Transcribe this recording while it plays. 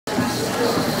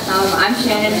I'm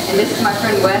Shannon, and this is my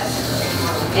friend Wes.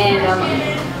 And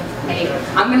hey,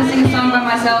 I'm going to sing a song by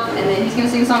myself, and then he's going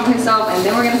to sing a song by himself, and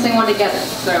then we're going to sing one together.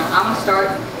 So I'm going to start.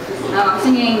 I'm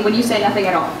singing When You Say Nothing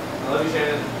at All. I love you,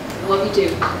 Shannon. I love you too.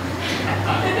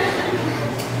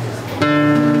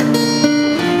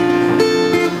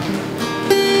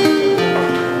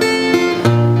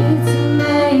 It's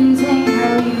amazing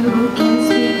how you can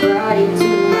speak right to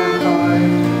my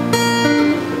heart.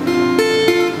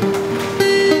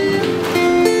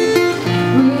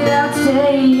 Without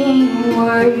saying a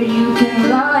word, you can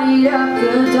light up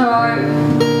the dark.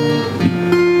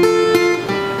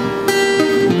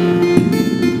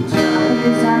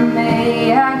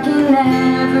 I can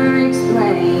never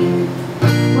explain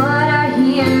what I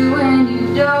hear when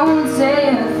you don't say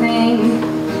a thing.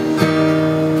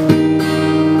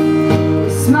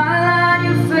 The smile on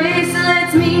your face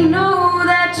lets me know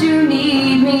that you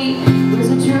need me. There's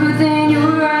a truth in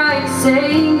your eyes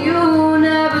saying you'll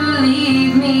never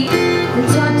leave me. The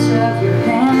touch of your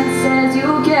hand says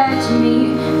you'll catch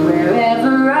me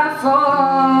wherever I fall.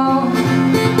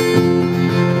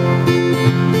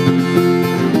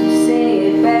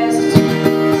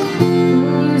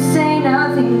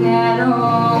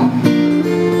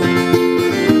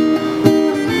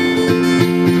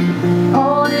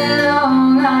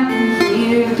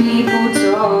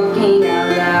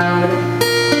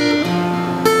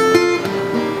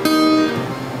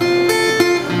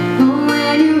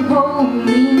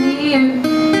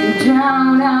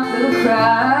 Drown out the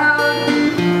crowd.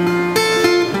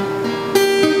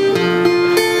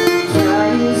 Try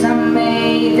as I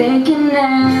may, they can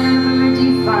never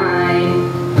define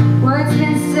what's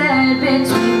been said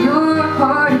between your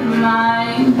heart and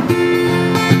mine.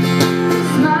 The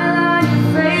smile on your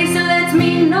face lets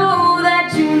me know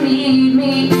that you need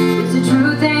me. There's a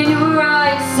truth in your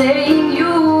eyes saying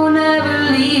you'll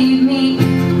never leave me.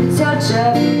 The touch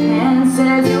of your hand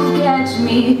says you'll catch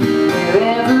me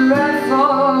wherever I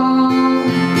fall.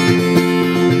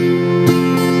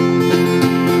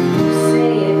 You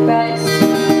say it best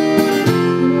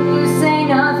when you say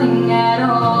nothing at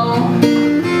all.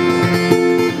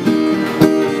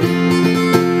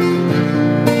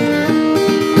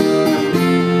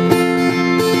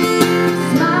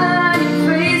 Smile on your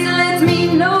face lets me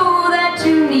know that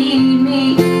you need me.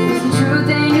 There's the truth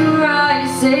in your eyes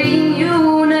saying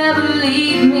you'll never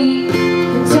leave me.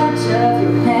 The touch of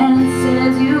your hand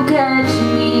says you catch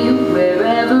me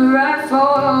wherever I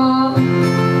fall.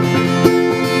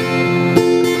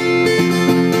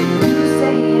 You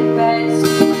say it best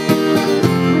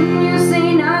when you say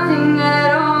nothing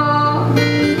at all.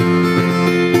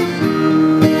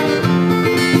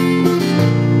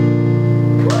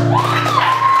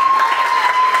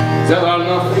 Is that loud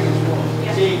enough?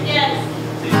 Yes.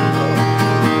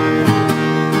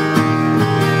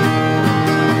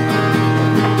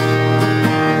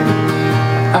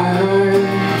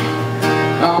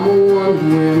 I'm a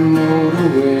one-way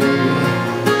motorway.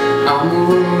 I'm a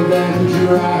road that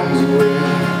drives away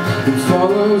and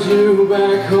follows you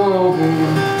back home.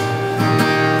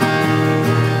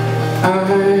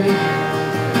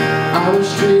 I'm a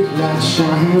street light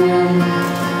shining.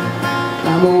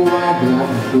 I'm a white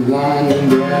light blinding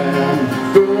down,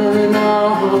 burning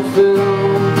off and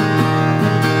on.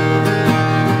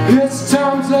 It's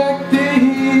times like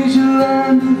these you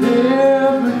learn to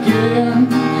live again.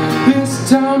 It's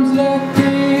times like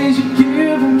these you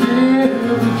give and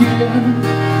give again.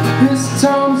 It's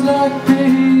times like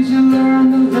these you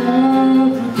learn to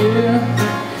love again.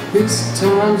 It's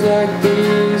times like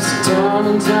these, time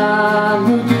and time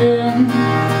again.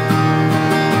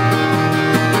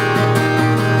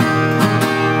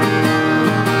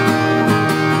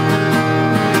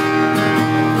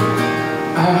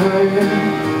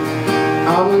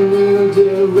 I'm a new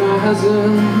day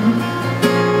rising.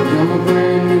 I'm a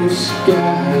brand new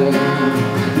sky.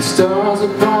 The stars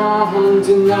are born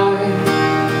tonight.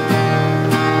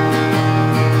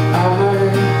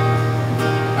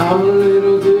 I'm a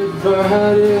little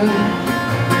divided.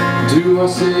 Do I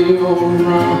say you're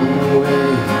wrong way?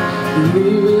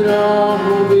 Leave it all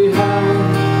behind.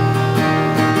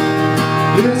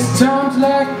 It's times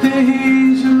like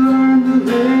these you learn to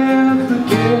live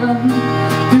again.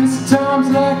 It's times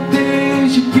like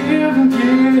these you give and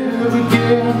give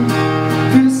again.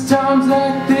 It's times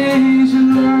like these you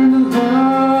learn to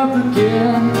love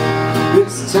again.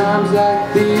 It's times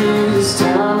like these,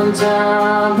 time and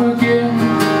time again.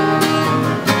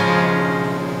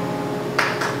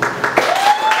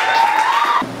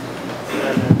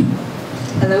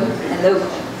 Hello, hello.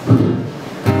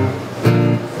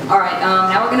 Alright,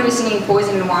 now we're going to be singing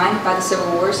Poison and Wine by the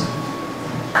Civil Wars.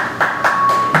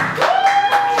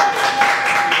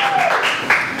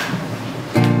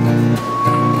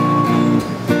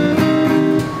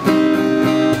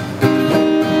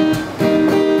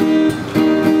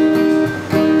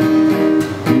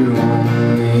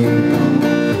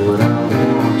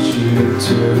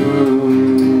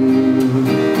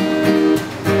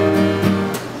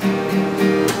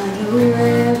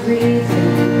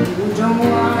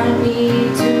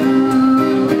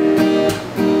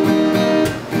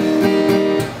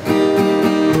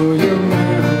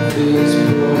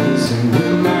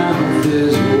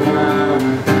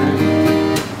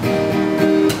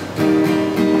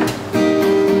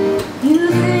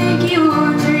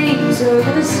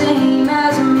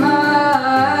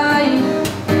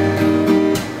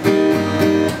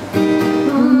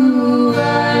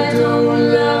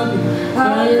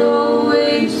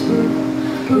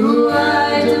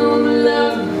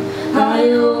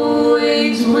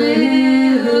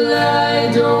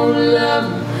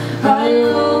 I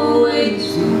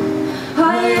always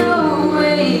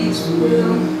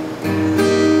will.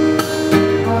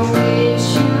 I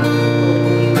wish you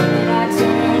would when I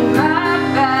turn my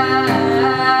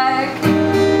back.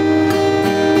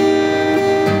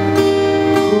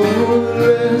 Oh, the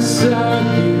less I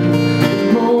give,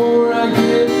 the more I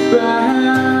get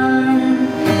back.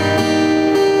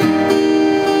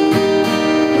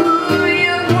 Ooh,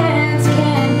 your hands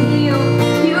can heal,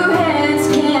 your hands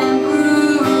can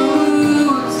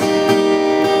bruise.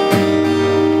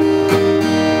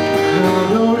 I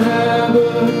don't have a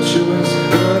choice,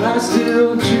 but I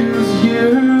still choose you.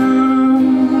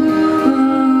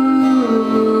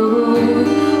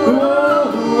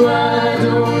 Oh, I